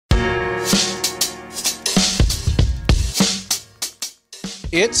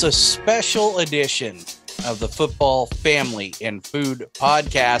It's a special edition of the Football Family and Food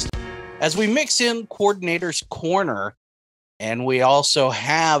podcast as we mix in Coordinator's Corner, and we also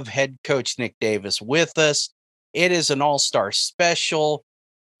have head coach Nick Davis with us. It is an all-star special.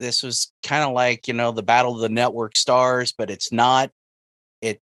 This was kind of like, the Battle of the Network Stars, but it's not.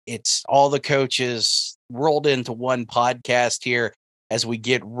 It's all the coaches rolled into one podcast here as we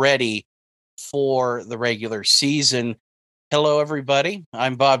get ready for the regular season. Hello, everybody.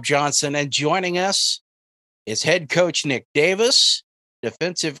 I'm Bob Johnson, and joining us is head coach Nick Davis,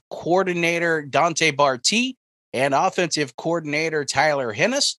 defensive coordinator Dante Bartee, and offensive coordinator Tyler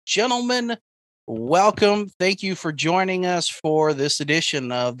Hennes. Gentlemen, welcome. Thank you for joining us for this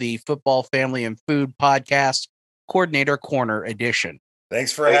edition of the Football Family and Food podcast, Coordinator Corner edition.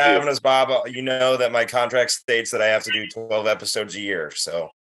 Thanks for having us, Bob. You know that my contract states that I have to do 12 episodes a year,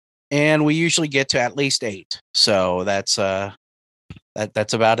 so. And we usually get to at least 8. So that's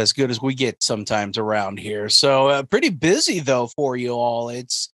about as good as we get sometimes around here. So pretty busy though for you all.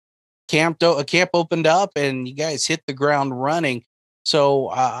 It's camp opened up and you guys hit the ground running. So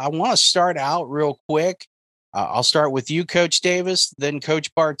I want to start out real quick. I'll start with you, Coach Davis, then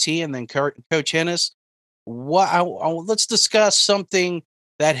Coach Bartee, and then Coach Hennes. Let's discuss something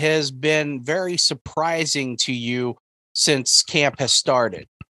that has been very surprising to you since camp has started.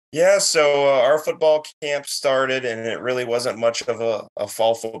 Yeah, so our football camp started, and it really wasn't much of a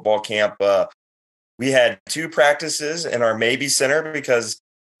fall football camp. We had 2 practices in our Maybe Center because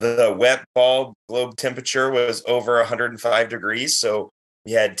the wet ball globe temperature was over 105 degrees. So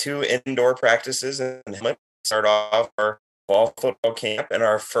we had 2 indoor practices and start off our fall football camp. And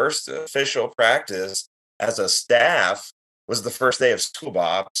our first official practice as a staff was the first day of school,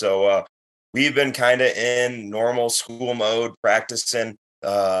 Bob. So we've been kind of in normal school mode, practicing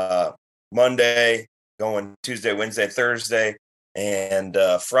Monday, going Tuesday, Wednesday, Thursday, and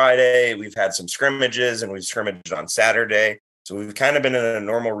Friday. We've had some scrimmages, and we've scrimmaged on Saturday. So we've kind of been in a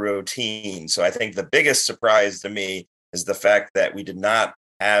normal routine. So I think the biggest surprise to me is the fact that we did not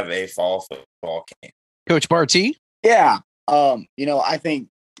have a fall football camp. Coach Bartee? Yeah. I think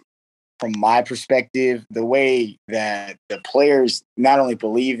from my perspective, the way that the players not only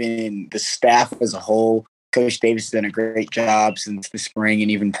believe in the staff as a whole, Coach Davis has done a great job since the spring and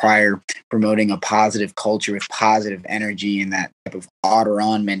even prior, promoting a positive culture with positive energy and that type of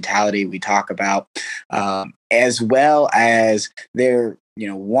order-on mentality we talk about, as well as they're,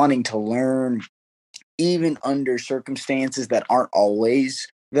 wanting to learn even under circumstances that aren't always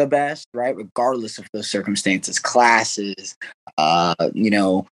the best, right? Regardless of those circumstances, classes,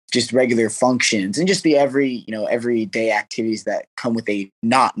 just regular functions and just the everyday activities that come with a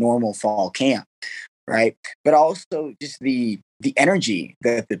not normal fall camp. Right. But also just the energy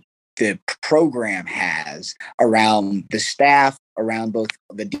that the program has around the staff, around both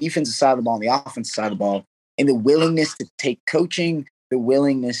the defensive side of the ball and the offensive side of the ball, and the willingness to take coaching, the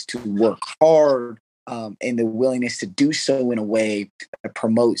willingness to work hard, and the willingness to do so in a way that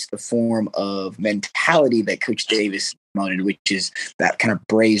promotes the form of mentality that Coach Davis promoted, which is that kind of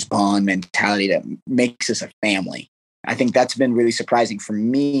Braves bond mentality that makes us a family. I think that's been really surprising for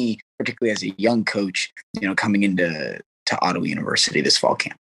me, particularly as a young coach, coming into Ottawa University this fall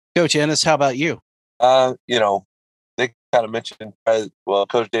camp. Coach Hennes, how about you? They kind of mentioned,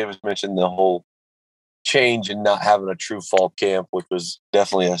 Coach Davis mentioned the whole change in not having a true fall camp, which was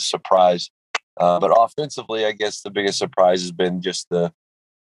definitely a surprise. But offensively, I guess the biggest surprise has been just the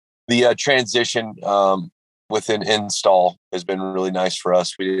transition within install has been really nice for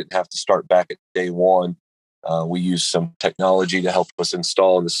us. We didn't have to start back at day one. We used some technology to help us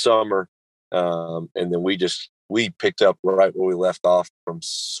install in the summer. And then we picked up right where we left off from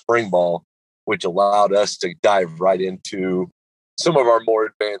spring ball, which allowed us to dive right into some of our more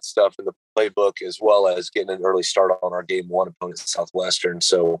advanced stuff in the playbook, as well as getting an early start on our game 1 opponent, Southwestern.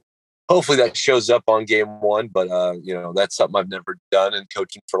 So hopefully that shows up on game 1, but that's something I've never done in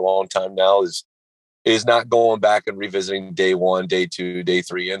coaching for a long time now is not going back and revisiting day 1, day 2, day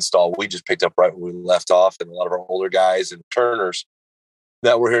 3 install. We just picked up right where we left off, and a lot of our older guys and returners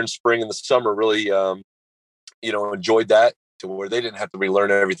that were here in spring and the summer really, enjoyed that to where they didn't have to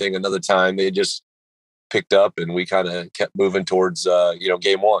relearn everything another time. They just picked up, and we kind of kept moving towards,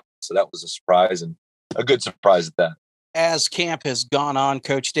 game 1. So that was a surprise, and a good surprise at that. As camp has gone on,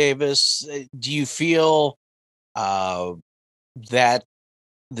 Coach Davis, do you feel that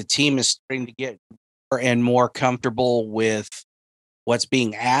the team is starting to get more and more comfortable with what's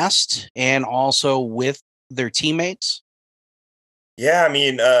being asked and also with their teammates? Yeah,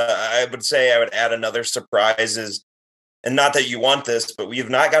 I would say I would add another surprise is and not that you want this, but we have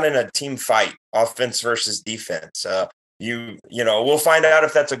not gotten a team fight, offense versus defense. we'll find out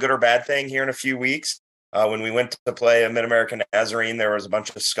if that's a good or bad thing here in a few weeks. When we went to play a Mid American Nazarene, there was a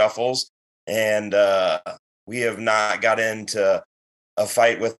bunch of scuffles, and we have not got into a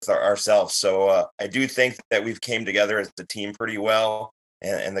fight with ourselves. So I do think that we've came together as a team pretty well,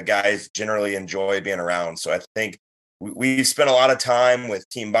 and the guys generally enjoy being around. So I think we've spent a lot of time with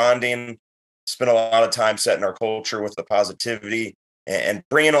team bonding, spent a lot of time setting our culture with the positivity, and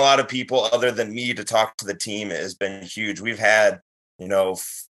bringing a lot of people other than me to talk to the team has been huge. We've had,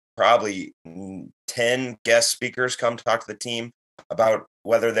 probably 10 guest speakers come talk to the team about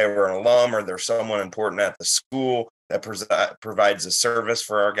whether they were an alum or they're someone important at the school that provides a service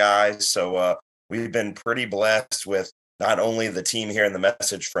for our guys. So we've been pretty blessed with not only the team hearing the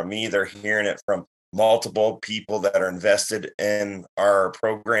message from me, they're hearing it from multiple people that are invested in our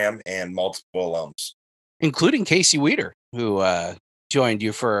program and multiple alums, including Casey Weeder, who joined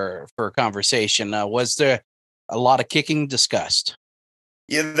you for a conversation. Was there a lot of kicking discussed?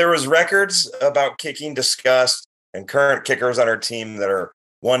 Yeah, there was records about kicking discussed, and current kickers on our team that are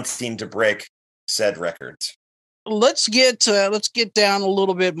wanting to break said records. Let's get down a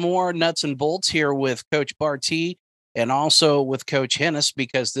little bit more nuts and bolts here with Coach Bartee and also with Coach Hennes,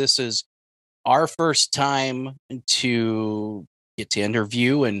 because this is our first time to get to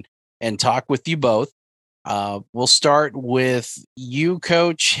interview and talk with you both. We'll start with you,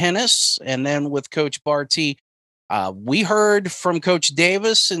 Coach Hennes, and then with Coach Bartee. We heard from Coach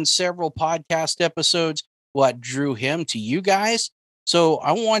Davis in several podcast episodes what drew him to you guys. So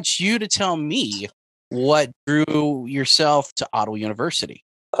I want you to tell me what drew yourself to Ottawa University.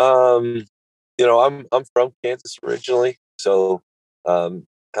 I'm from Kansas originally, so having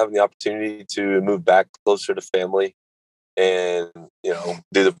the opportunity to move back closer to family and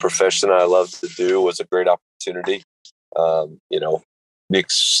do the profession I love to do was a great opportunity. The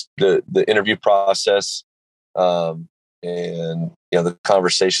interview process. And the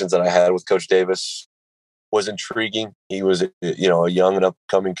conversations that I had with Coach Davis was intriguing. He was, a young and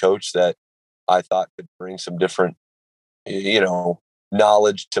upcoming coach that I thought could bring some different,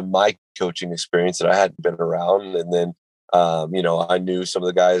 knowledge to my coaching experience that I hadn't been around. And then, I knew some of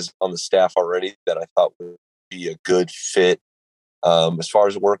the guys on the staff already that I thought would be a good fit as far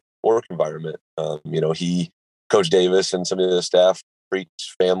as work environment. Coach Davis and some of the staff preach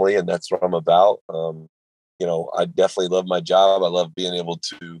family, and that's what I'm about. I definitely love my job. I love being able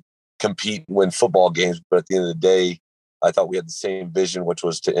to compete and win football games. But at the end of the day, I thought we had the same vision, which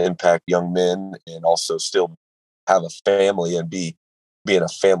was to impact young men and also still have a family and be in a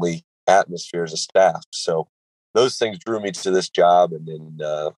family atmosphere as a staff. So those things drew me to this job. And then,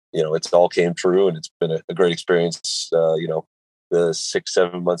 it's all came true, and it's been a great experience, the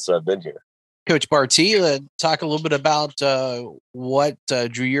 6-7 months that I've been here. Coach Bartee, talk a little bit about what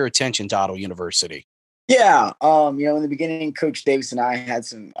drew your attention to Ottawa University. Yeah, in the beginning, Coach Davis and I had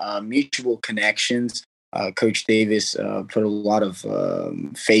some mutual connections. Coach Davis put a lot of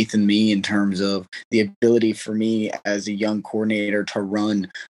faith in me in terms of the ability for me as a young coordinator to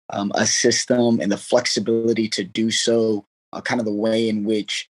run a system and the flexibility to do so, kind of the way in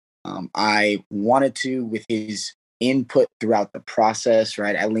which I wanted to, with his input throughout the process,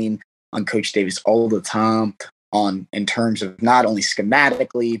 right? I lean on Coach Davis all the time in terms of not only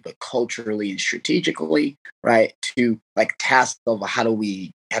schematically, but culturally and strategically, right? To like task of how do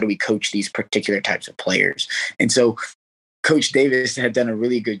we coach these particular types of players. And so Coach Davis had done a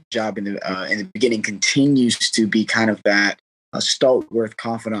really good job in the beginning, continues to be kind of that stalwart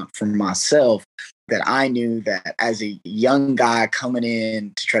confidant for myself, that I knew that as a young guy coming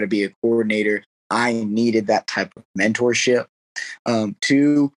in to try to be a coordinator, I needed that type of mentorship.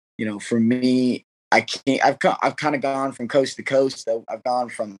 For me, I've kind of gone from coast to coast. I've gone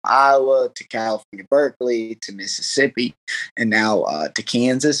from Iowa to California, Berkeley to Mississippi, and now to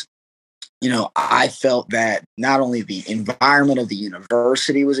Kansas. I felt that not only the environment of the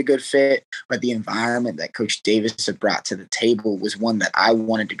university was a good fit, but the environment that Coach Davis had brought to the table was one that I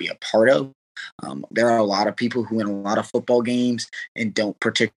wanted to be a part of. There are a lot of people who win a lot of football games and don't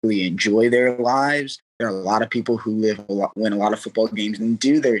particularly enjoy their lives. There are a lot of people who win a lot of football games and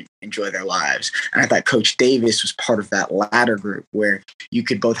enjoy their lives. And I thought Coach Davis was part of that latter group where you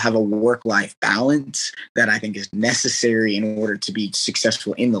could both have a work-life balance that I think is necessary in order to be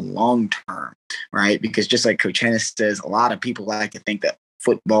successful in the long term, right? Because just like Coach Hennes says, a lot of people like to think that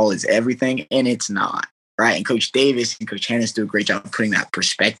football is everything, and it's not. Right. And Coach Davis and Coach Hennes do a great job of putting that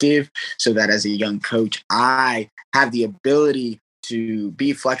perspective so that as a young coach, I have the ability to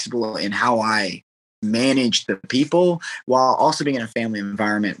be flexible in how I manage the people while also being in a family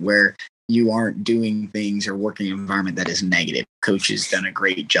environment where you aren't doing things or working in an environment that is negative. Coach has done a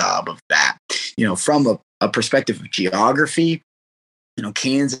great job of that. From a a perspective of geography,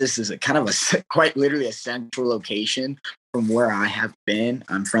 Kansas is quite literally a central location from where I have been.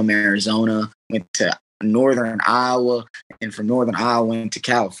 I'm from Arizona, went to northern Iowa, and from northern Iowa went to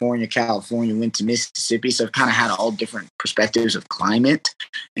California. California went to Mississippi. So I've kind of had all different perspectives of climate.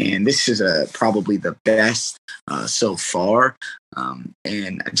 And this is probably the best so far.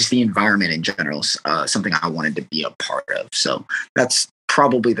 And just the environment in general is something I wanted to be a part of. So that's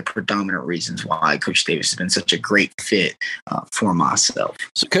probably the predominant reasons why Coach Davis has been such a great fit for myself.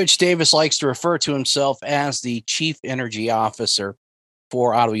 So Coach Davis likes to refer to himself as the Chief Energy Officer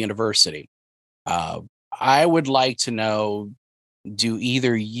for Ottawa University. I would like to know, do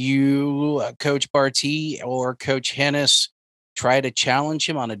either you, Coach Bartee, or Coach Hennes try to challenge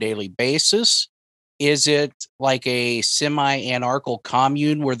him on a daily basis? Is it like a semi-anarchical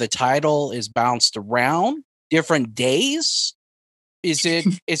commune where the title is bounced around different days? Is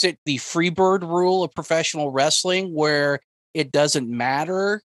it the Freebird rule of professional wrestling where it doesn't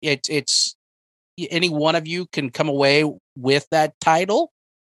matter? It's any one of you can come away with that title.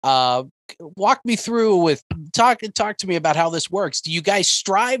 Walk me through with talk to me about how this works. Do you guys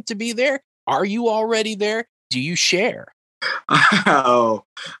strive to be there? Are you already there? Do you share? Oh,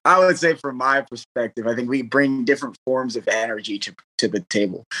 I would say from my perspective, I think we bring different forms of energy to the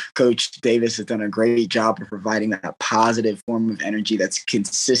table. Coach Davis has done a great job of providing that positive form of energy that's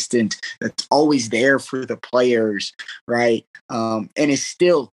consistent, that's always there for the players, right? And is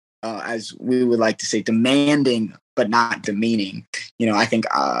still, as we would like to say, demanding but not demeaning. I think,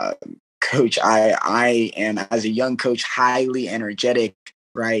 Coach, I am, as a young coach, highly energetic,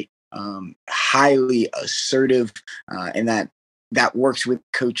 right? Highly assertive, and that works with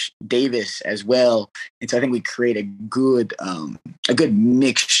Coach Davis as well. And so I think we create a good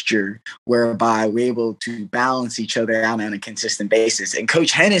mixture whereby we're able to balance each other out on a consistent basis. And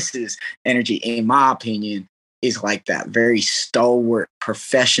Coach Hennes's energy, in my opinion, is like that very stalwart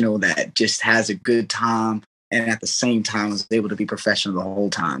professional that just has a good time and at the same time is able to be professional the whole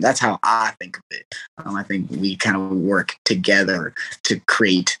time. That's how I think of it. I think we kind of work together to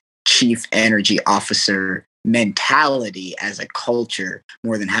create Chief Energy Officer mentality as a culture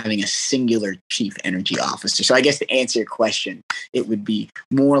more than having a singular Chief Energy Officer. So I guess to answer your question, it would be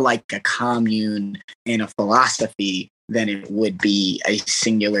more like a commune and a philosophy than it would be a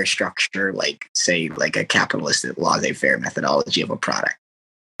singular structure, like a capitalist laissez-faire methodology of a product.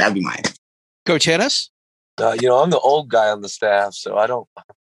 That'd be mine. Coach Hennes? I'm the old guy on the staff, so I don't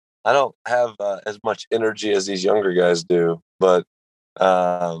have as much energy as these younger guys do. But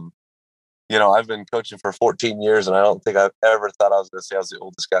I've been coaching for 14 years, and I don't think I've ever thought I was going to say I was the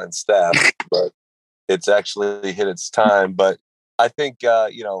oldest guy in staff, but it's actually hit its time. But I think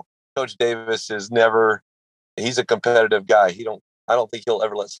Coach Davis he's a competitive guy. I don't think he'll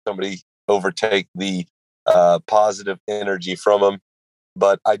ever let somebody overtake the positive energy from him.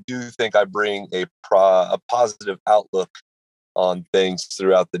 But I do think I bring a positive outlook on things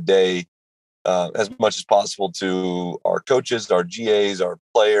throughout the day, as much as possible to our coaches, our GAs, our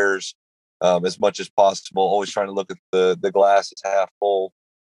players, as much as possible. Always trying to look at the glass as half full.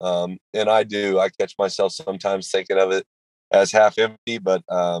 And I catch myself sometimes thinking of it as half empty, but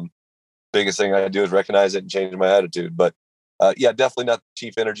biggest thing I do is recognize it and change my attitude. But definitely not the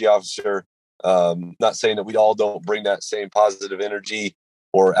Chief Energy Officer. Not saying that we all don't bring that same positive energy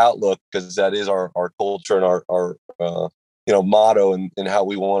or outlook, because that is our culture and our motto and how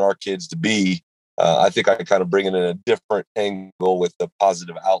we want our kids to be. I think I kind of bring it in a different angle with the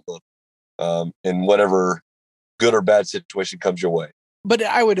positive outlook in whatever good or bad situation comes your way. But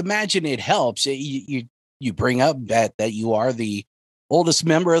I would imagine it helps. You bring up that you are the oldest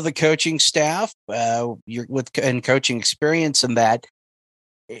member of the coaching staff, you're and coaching experience, and that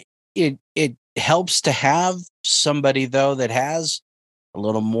it helps to have somebody though that has a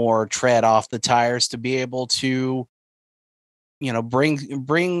little more tread off the tires to be able to,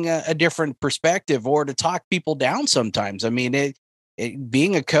 bring a different perspective or to talk people down sometimes. I mean,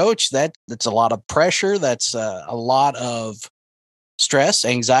 being a coach, that's a lot of pressure. That's a lot of stress,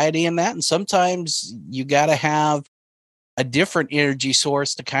 anxiety in that. And sometimes you got to have a different energy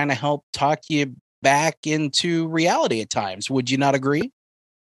source to kind of help talk you back into reality at times. Would you not agree?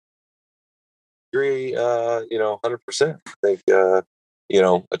 Agree, 100%. I think,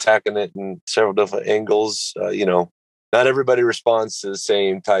 attacking it in several different angles, not everybody responds to the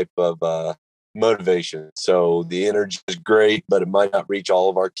same type of motivation. So the energy is great, but it might not reach all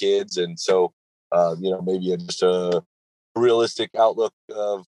of our kids. And so, maybe just a realistic outlook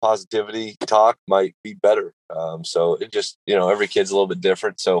of positivity talk might be better. So it just, every kid's a little bit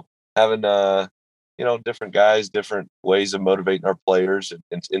different. So having, different guys, different ways of motivating our players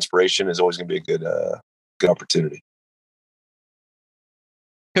and inspiration is always going to be a good opportunity.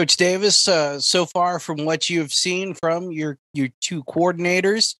 Coach Davis, so far from what you've seen from your two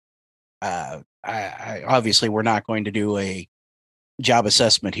coordinators, I obviously we're not going to do a job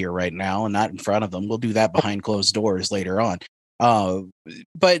assessment here right now and not in front of them. We'll do that behind closed doors later on.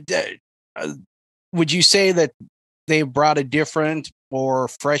 But would you say that they brought a different or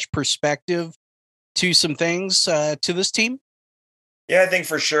fresh perspective to some things to this team? Yeah, I think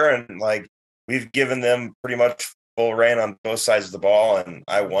for sure. And like we've given them pretty much full reign on both sides of the ball. And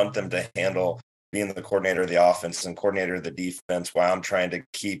I want them to handle being the coordinator of the offense and coordinator of the defense while I'm trying to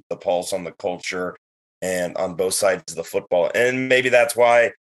keep the pulse on the culture and on both sides of the football. And maybe that's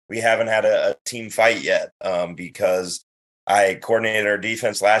why we haven't had a team fight yet, because I coordinated our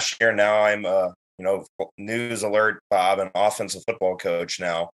defense last year. Now I'm, news alert, Bob, an offensive football coach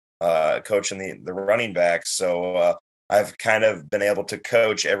now, coaching the running backs. So I've kind of been able to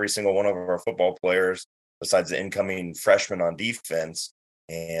coach every single one of our football players besides the incoming freshmen on defense.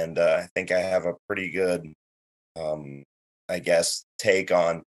 And I think I have a pretty good, take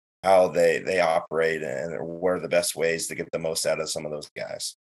on how they operate and what are the best ways to get the most out of some of those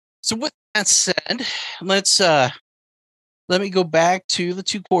guys. So with that said, let me go back to the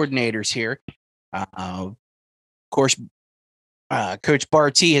two coordinators here. Of course, Coach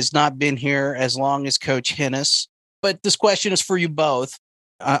Bartee has not been here as long as Coach Hennes, but this question is for you both.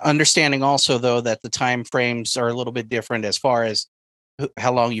 Understanding also, though, that the time frames are a little bit different as far as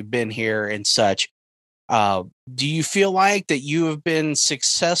how long you've been here and such. Do you feel like that you have been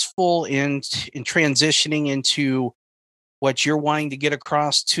successful in transitioning into what you're wanting to get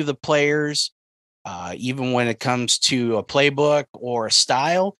across to the players, even when it comes to a playbook or a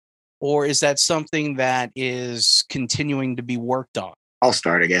style? Or is that something that is continuing to be worked on? I'll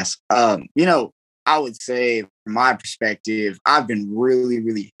start, I guess. I would say from my perspective, I've been really,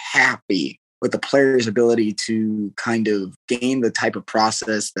 really happy with the players' ability to kind of gain the type of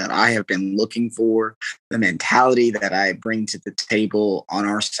process that I have been looking for, the mentality that I bring to the table on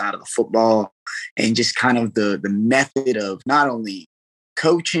our side of the football, and just kind of the method of not only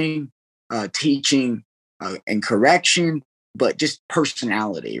coaching, teaching, and correction, but just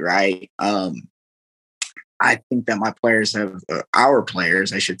personality, right? I think that my players have, our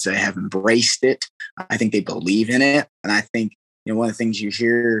players, I should say, have embraced it. I think they believe in it. And I think, one of the things you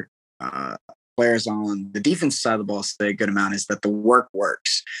hear players on the defense side of the ball say a good amount is that the work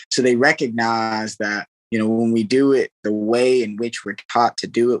works. So they recognize that, when we do it the way in which we're taught to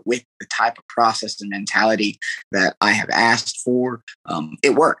do it with the type of process and mentality that I have asked for,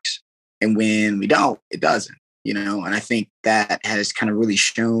 it works. And when we don't, it doesn't, and I think that has kind of really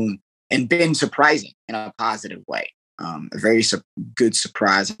shown and been surprising in a positive way, a very good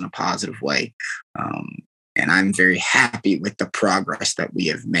surprise in a positive way. And I'm very happy with the progress that we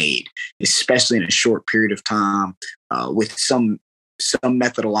have made, especially in a short period of time, with some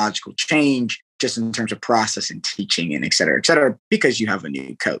methodological change, just in terms of process and teaching and et cetera, because you have a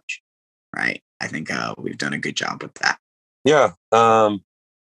new coach, right? I think we've done a good job with that. Yeah.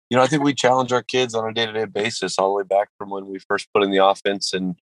 I think we challenge our kids on a day-to-day basis all the way back from when we first put in the offense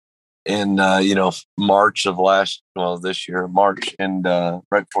and in March of this year, March, and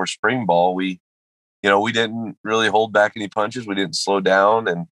right before spring ball, we didn't really hold back any punches. We didn't slow down,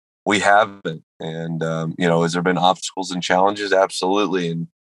 and we haven't. And has there been obstacles and challenges? Absolutely. And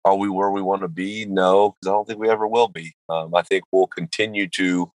are we where we want to be? No, because I don't think we ever will be. I think we'll continue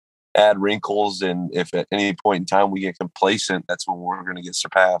to add wrinkles, and if at any point in time we get complacent, that's when we're going to get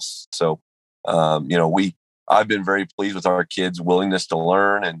surpassed. So, I've been very pleased with our kids' willingness to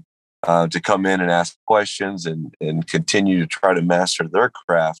learn and to come in and ask questions and continue to try to master their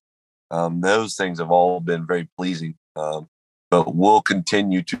craft. Those things have all been very pleasing. But we'll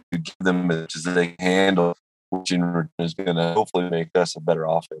continue to give them as much as they can handle, which in return is going to hopefully make us a better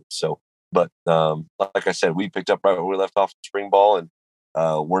offense. So, but like I said, we picked up right where we left off in spring ball, and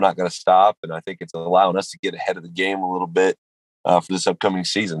we're not going to stop. And I think it's allowing us to get ahead of the game a little bit for this upcoming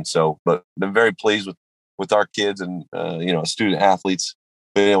season. So, but been very pleased with our kids and student athletes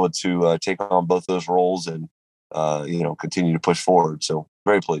being able to take on both those roles and continue to push forward. So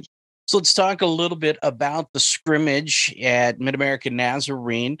very pleased. So let's talk a little bit about the scrimmage at Mid American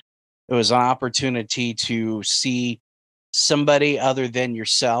Nazarene. It was an opportunity to see somebody other than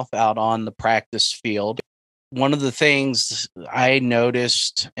yourself out on the practice field. One of the things I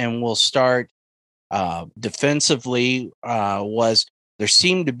noticed, and we'll start defensively, was there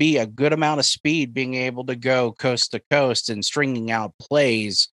seemed to be a good amount of speed being able to go coast to coast and stringing out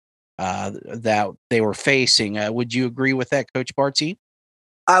plays that they were facing. Would you agree with that, Coach Bartee?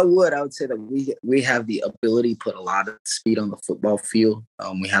 I would say that we have the ability to put a lot of speed on the football field.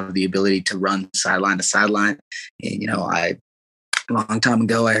 We have the ability to run sideline to sideline. And, a long time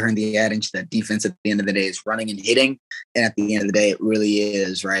ago, I heard the adage that defense at the end of the day is running and hitting. And at the end of the day, it really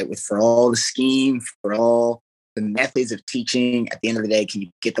is, right? For all the scheme, for all the methods of teaching, at the end of the day, can you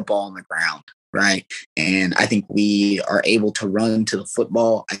get the ball on the ground, right? And I think we are able to run to the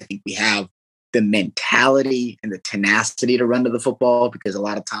football. I think we have the mentality and the tenacity to run to the football, because a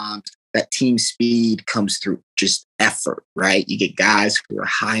lot of times that team speed comes through just effort, right? You get guys who are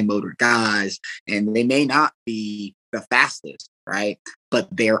high motor guys, and they may not be the fastest, right? But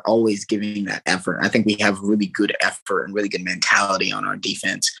they're always giving that effort. I think we have really good effort and really good mentality on our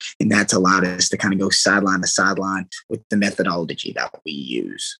defense, and that's allowed us to kind of go sideline to sideline with the methodology that we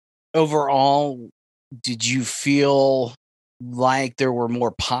use. Overall, did you feel like there were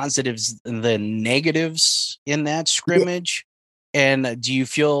more positives than negatives in that scrimmage? Yeah. And do you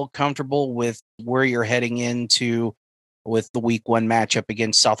feel comfortable with where you're heading into with the week 1 matchup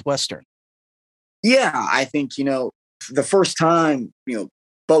against Southwestern? Yeah, I think, the first time,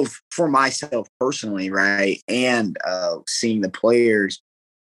 both for myself personally, right, and seeing the players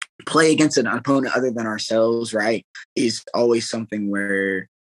play against an opponent other than ourselves, right, is always something where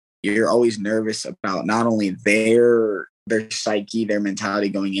you're always nervous about not only their psyche, their mentality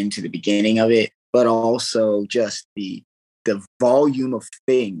going into the beginning of it, but also just the volume of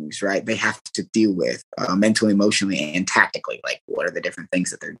things, right, they have to deal with mentally, emotionally, and tactically. Like, what are the different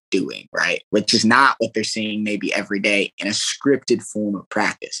things that they're doing, right? Which is not what they're seeing maybe every day in a scripted form of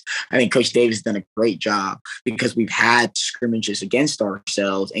practice. I think Coach Davis has done a great job, because we've had scrimmages against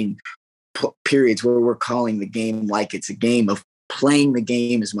ourselves and periods where we're calling the game like it's a game of playing the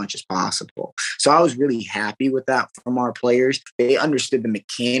game as much as possible. So I was really happy with that from our players. They understood the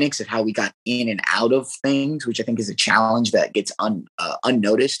mechanics of how we got in and out of things, which I think is a challenge that gets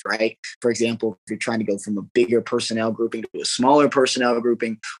unnoticed, right? For example, if you're trying to go from a bigger personnel grouping to a smaller personnel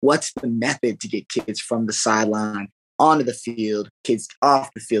grouping, what's the method to get kids from the sideline onto the field, kids off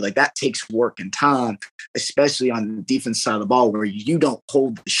the field? Like, that takes work and time, especially on the defense side of the ball, where you don't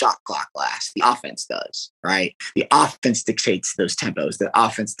hold the shot clock last. The offense does, right? The offense dictates those tempos. The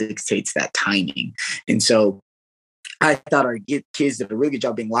offense dictates that timing. And so I thought our kids did a really good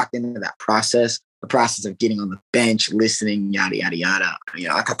job being locked into that process, the process of getting on the bench, listening, yada, yada, yada.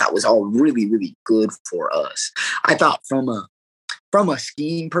 I thought that was all really, really good for us. I thought from a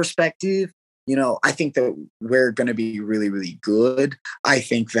scheme perspective, I think that we're going to be really, really good. I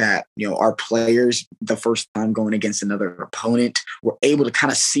think that, our players, the first time going against another opponent, were able to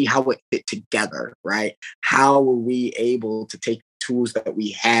kind of see how it fit together, right? How were we able to take tools that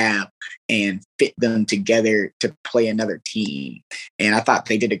we have and fit them together to play another team? And I thought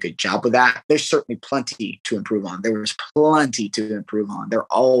they did a good job with that. There's certainly plenty to improve on. There was plenty to improve on. There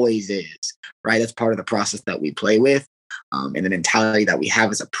always is, right? That's part of the process that we play with, and the mentality that we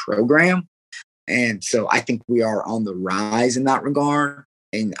have as a program. And so I think we are on the rise in that regard.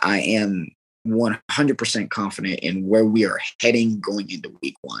 And I am 100% confident in where we are heading going into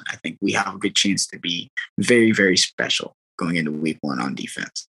week 1. I think we have a good chance to be very, very special going into week 1 on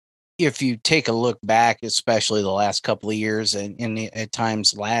defense. If you take a look back, especially the last couple of years and at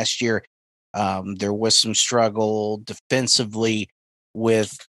times last year, there was some struggle defensively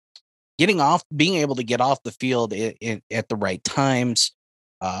with being able to get off the field at the right times.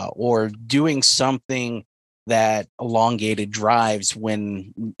 Or doing something that elongated drives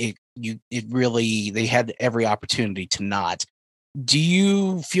when they had every opportunity to not. Do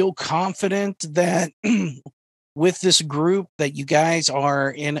you feel confident that with this group that you guys are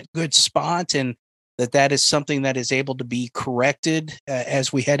in a good spot, and that is something that is able to be corrected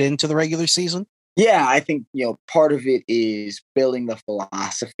as we head into the regular season? Yeah, I think, part of it is building the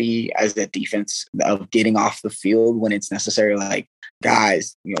philosophy as a defense of getting off the field when it's necessary. Like,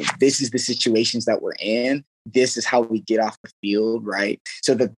 guys, this is the situations that we're in. This is how we get off the field, right?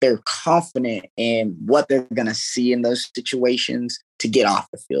 So that they're confident in what they're going to see in those situations to get off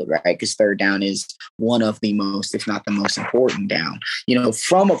the field, right? Because third down is one of the most, if not the most important down,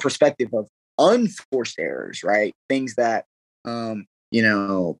 from a perspective of unforced errors, right? Things that,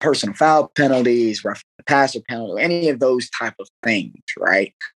 personal foul penalties, roughing the passer penalty, any of those type of things,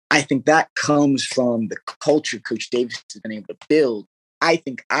 right? I think that comes from the culture Coach Davis has been able to build. I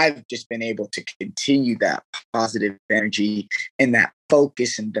think I've just been able to continue that positive energy and that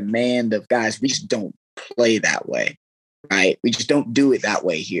focus and demand of, guys, we just don't play that way, right? We just don't do it that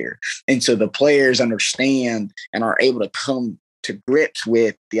way here. And so the players understand and are able to come to grips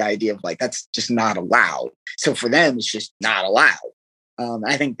with the idea of, like, that's just not allowed. So for them, it's just not allowed.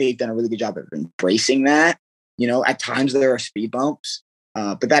 I think they've done a really good job of embracing that. At times there are speed bumps.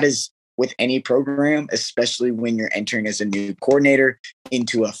 But that is with any program, especially when you're entering as a new coordinator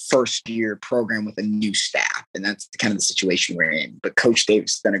into a first-year program with a new staff. And that's kind of the situation we're in. But Coach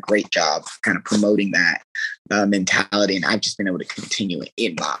Davis has done a great job kind of promoting that mentality, and I've just been able to continue it,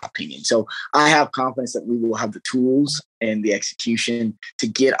 in my opinion. So I have confidence that we will have the tools and the execution to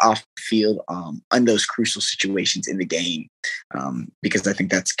get off the field on those crucial situations in the game, because I think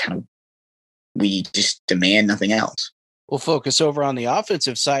that's kind of, we just demand nothing else. We'll focus over on the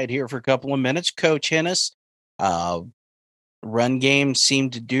offensive side here for a couple of minutes. Coach Hennes, run game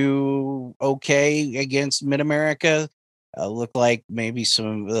seemed to do okay against Mid America. Looked like maybe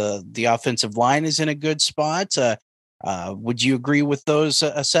some the offensive line is in a good spot. Would you agree with those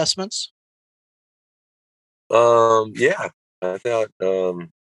assessments? Yeah, I thought,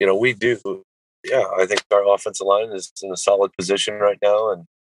 we do. Yeah, I think our offensive line is in a solid position right now, and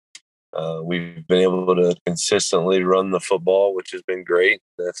we've been able to consistently run the football, which has been great.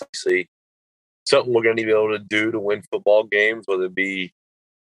 That's actually something we're going to be able to do to win football games, whether it be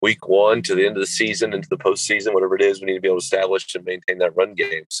week 1 to the end of the season, into the postseason, whatever it is. We need to be able to establish and maintain that run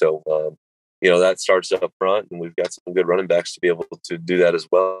game. So, that starts up front, and we've got some good running backs to be able to do that as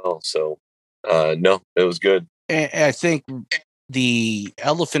well. So, no, it was good. I think the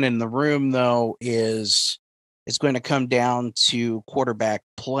elephant in the room, though, is it's going to come down to quarterback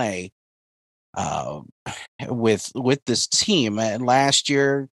play with this team. And last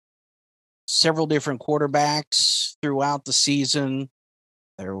year, several different quarterbacks throughout the season.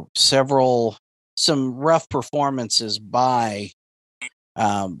 There were some rough performances by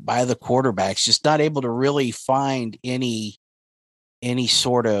the quarterbacks, just not able to really find any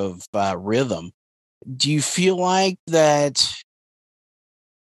sort of rhythm. Do you feel like that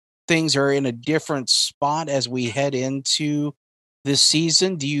things are in a different spot as we head into this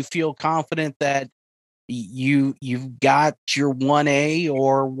season? Do you feel confident that you've got your 1A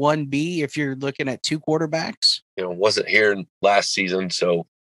or 1B if you're looking at two quarterbacks? Wasn't here last season, so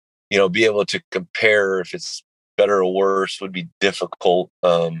be able to compare if it's better or worse would be difficult.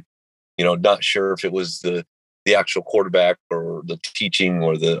 Not sure if it was the actual quarterback or the teaching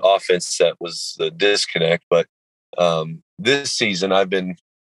or the offense that was the disconnect. But this season, I've been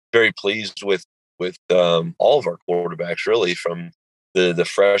very pleased with all of our quarterbacks, really, from the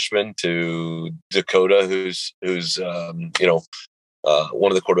freshman to Dakota, who's one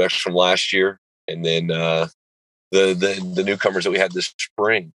of the quarterbacks from last year, and then the newcomers that we had this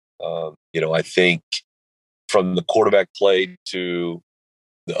spring. I think from the quarterback play to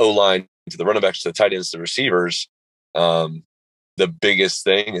the O-line to the running backs to the tight ends to the receivers, the biggest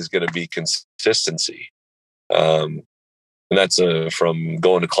thing is going to be consistency. And that's from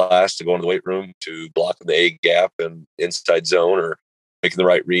going to class to going to the weight room to blocking the A gap and inside zone, or making the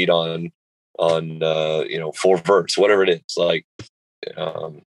right read on 4 verts, whatever it is.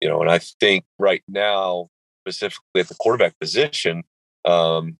 And I think right now, specifically at the quarterback position,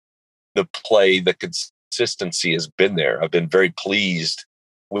 the consistency has been there. I've been very pleased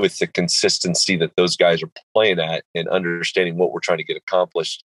with the consistency that those guys are playing at and understanding what we're trying to get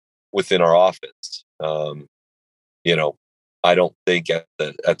accomplished within our offense. I don't think at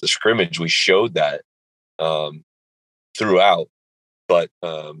the scrimmage we showed that throughout, but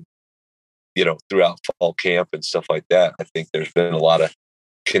throughout fall camp and stuff like that, I think there's been a lot of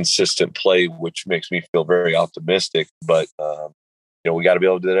consistent play, which makes me feel very optimistic. But we got to be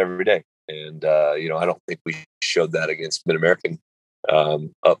able to do that every day, and I don't think we showed that against Mid American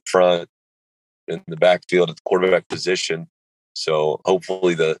up front in the backfield at the quarterback position. So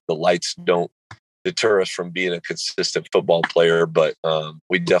hopefully the lights don't deter us from being a consistent football player, but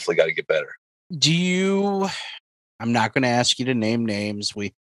we definitely got to get better. I'm not going to ask you to name names.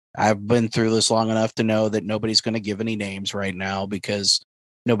 I've been through this long enough to know that nobody's going to give any names right now because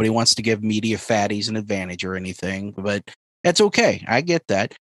nobody wants to give media fatties an advantage or anything, but that's okay. I get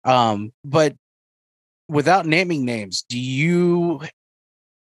that. But without naming names, do you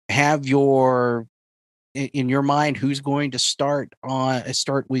have in your mind who's going to start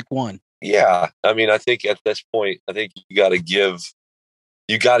week 1? Yeah. I mean, I think at this point, you got to give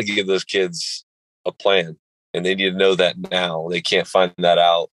those kids a plan, and they need to know that now. They can't find that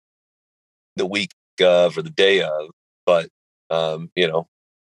out the week of or the day of, but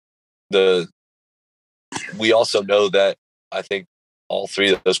we also know that I think all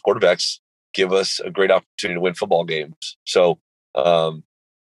 3 of those quarterbacks give us a great opportunity to win football games. So,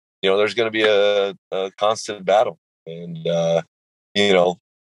 there's going to be a constant battle, and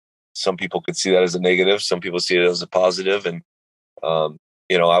some people could see that as a negative. Some people see it as a positive. And,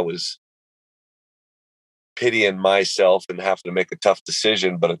 I was pitying myself and having to make a tough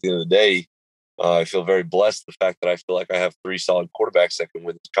decision. But at the end of the day, I feel very blessed the fact that I feel like I have 3 solid quarterbacks that can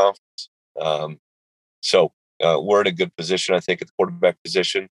win this conference. So we're in a good position, I think, at the quarterback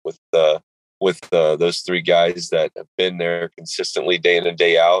position with those 3 guys that have been there consistently day in and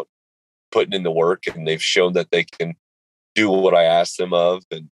day out, putting in the work, and they've shown that they can do what I asked them of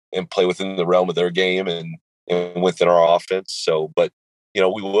and play within the realm of their game and within our offense. So, but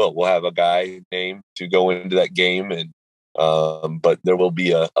we'll have a guy named to go into that game, and but there will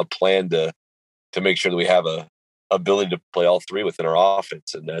be a plan to make sure that we have a ability to play all 3 within our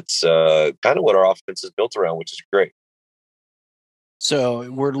offense, and that's kind of what our offense is built around, which is great. So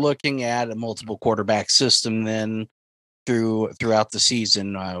we're looking at a multiple quarterback system then throughout the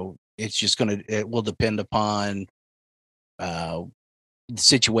season. It's just it will depend upon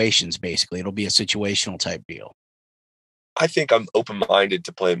situations. Basically, it'll be a situational type deal. I think I'm open-minded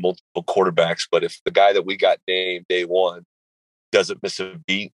to playing multiple quarterbacks, but if the guy that we got named day one doesn't miss a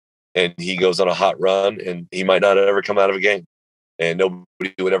beat and he goes on a hot run, and he might not ever come out of a game, and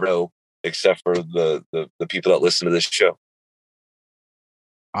nobody would ever know except for the people that listen to this show.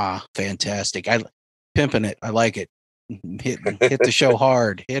 Fantastic. Pimping it. I like it. Hit the show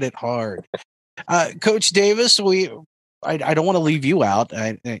hard. Hit it hard. Coach Davis, I don't want to leave you out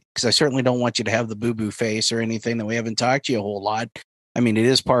because I certainly don't want you to have the boo-boo face or anything that we haven't talked to you a whole lot. I mean, it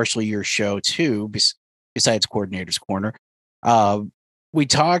is partially your show too, besides Coordinator's Corner. We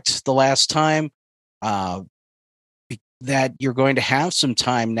talked the last time that you're going to have some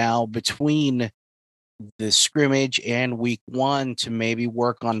time now between the scrimmage and week 1 to maybe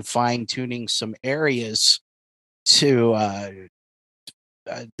work on fine-tuning some areas to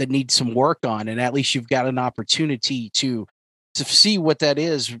that need some work on, and at least you've got an opportunity to see what that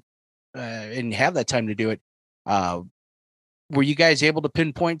is and have that time to do it. Were you guys able to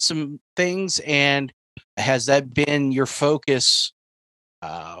pinpoint some things, and has that been your focus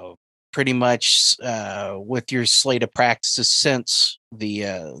pretty much with your slate of practices since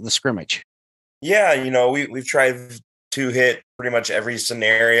the scrimmage? Yeah, we've tried to hit pretty much every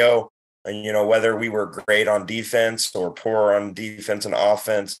scenario. And, whether we were great on defense or poor on defense and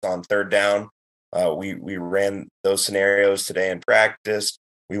offense on third down, we ran those scenarios today in practice.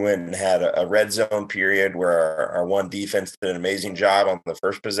 We went and had a red zone period where our one defense did an amazing job on the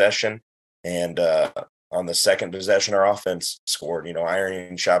first possession. And on the second possession, our offense scored,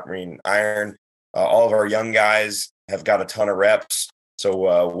 iron, sharpening iron. All of our young guys have got a ton of reps.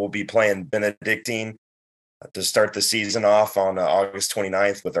 So we'll be playing Benedictine to start the season off on August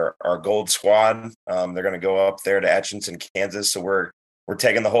 29th with our gold squad. They're going to go up there to Atchison, Kansas. So we're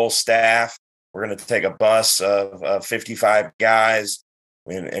taking the whole staff. We're going to take a bus of 55 guys,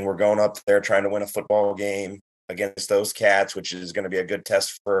 and we're going up there trying to win a football game against those cats, which is going to be a good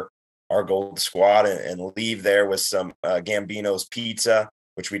test for our gold squad, and leave there with some Gambino's pizza,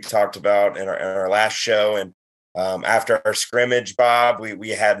 which we talked about in our last show. And after our scrimmage, Bob, we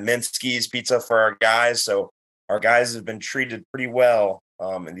had Minsky's pizza for our guys. So our guys have been treated pretty well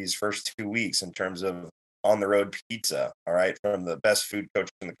in these first 2 weeks in terms of on the road pizza. All right. From the best food coach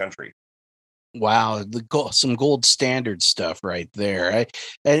in the country. Wow. Some gold standard stuff right there.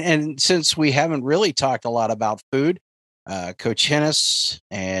 And since we haven't really talked a lot about food, Coach Hennes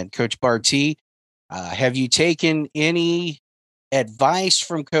and Coach Bartee, have you taken any advice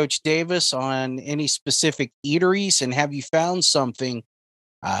from Coach Davis on any specific eateries, and have you found something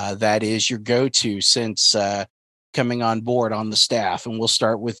that is your go-to since coming on board on the staff? And we'll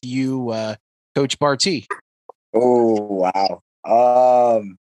start with you, Coach Bartee. Oh, wow.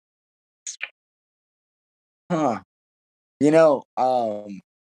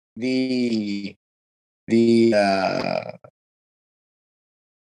 The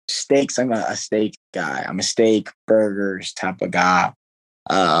steaks, I'm a steak guy. I'm a steak, burgers type of guy.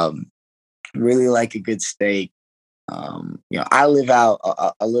 Really like a good steak. I live out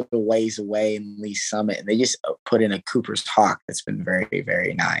a little ways away in Lee Summit, and they just put in a Cooper's Hawk that's been very,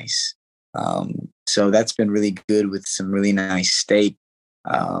 very nice. So that's been really good with some really nice steak.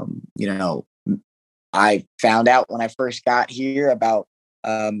 I found out when I first got here about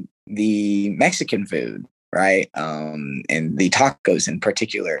the Mexican food, right? And the tacos in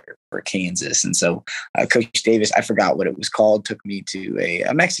particular for Kansas. And so Coach Davis, I forgot what it was called, took me to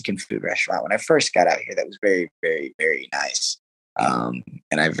a Mexican food restaurant when I first got out here. That was very, very, very nice.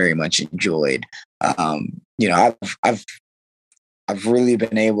 And I very much enjoyed. I've really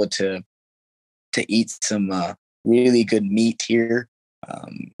been able to eat some really good meat here.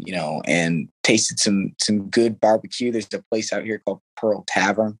 And tasted some good barbecue. There's a place out here called Pearl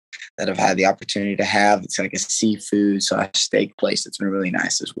Tavern that I've had the opportunity to have. It's like a seafood / steak place that's been really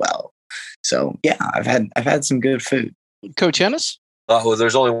nice as well. So yeah, I've had some good food. Coach Hennes? Well,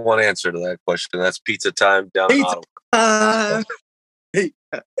 there's only one answer to that question. That's pizza time down in Ottawa.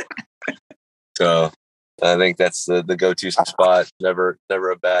 So I think that's the go-to spot. Never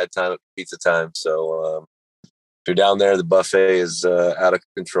a bad time at pizza time. So if you're down there, the buffet is out of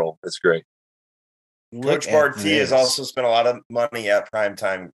control. It's great. Coach Bartee has also spent a lot of money at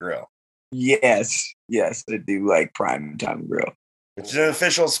Primetime Grill. Yes, I do like Primetime Grill. It's an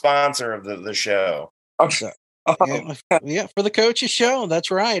official sponsor of the show. Okay. Yeah, for the coaches show.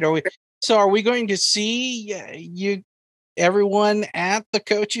 That's right. Are we going to see everyone at the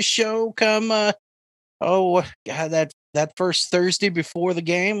coaches show come? That first Thursday before the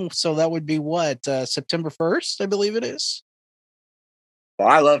game. So that would be what, September 1st, I believe it is. Well,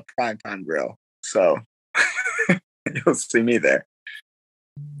 I love Primetime Grill, so you'll see me there.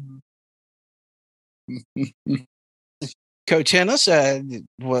 Coach Hennes,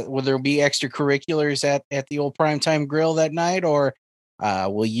 will there be extracurriculars at the old Primetime Grill that night, or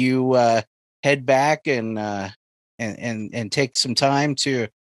will you head back and take some time to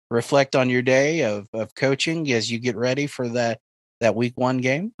reflect on your day of coaching as you get ready for that week 1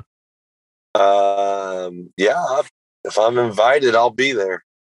 game? Yeah, if I'm invited, I'll be there.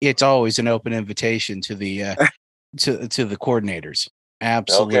 It's always an open invitation to the to the coordinators.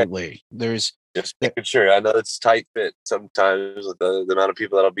 Absolutely. Okay. There's just making sure. I know it's tight fit sometimes with the amount of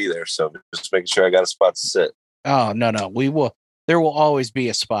people that'll be there. So just making sure I got a spot to sit. Oh, no. We will. There will always be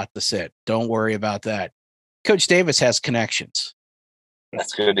a spot to sit. Don't worry about that. Coach Davis has connections.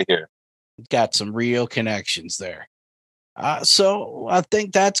 That's good to hear. Got some real connections there. So I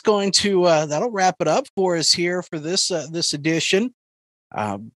think that's going to that'll wrap it up for us here for this edition.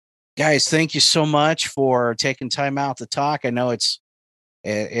 Guys, thank you so much for taking time out to talk. I know it's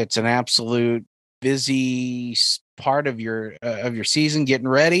an absolute busy part of your season getting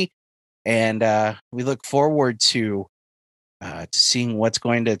ready, and we look forward to seeing what's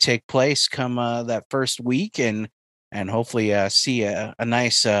going to take place come that first week, and hopefully see a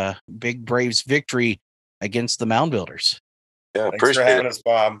nice big Braves victory against the Mound Builders. Yeah, thanks for having us,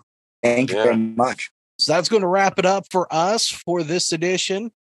 Bob. Thank you very much. So that's going to wrap it up for us for this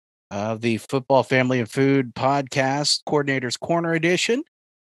edition of the Football, Family, and Food Podcast, Coordinator's Corner edition.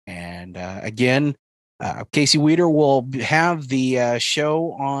 And again, Casey Weeder will have the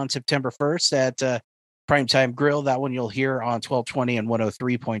show on September 1st at Primetime Grill. That one you'll hear on 1220 and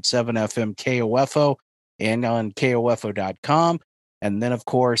 103.7 FM KOFO and on KOFO.com. And then, of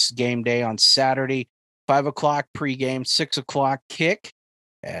course, game day on Saturday, 5 o'clock pregame, 6 o'clock kick,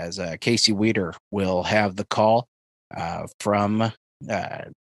 as Casey Weeder will have the call from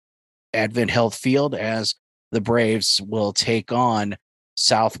Advent Health Field as the Braves will take on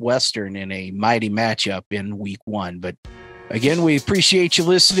Southwestern in a mighty matchup in week 1. But again, we appreciate you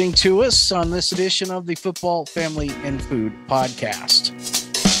listening to us on this edition of the Football, Family, and Food Podcast.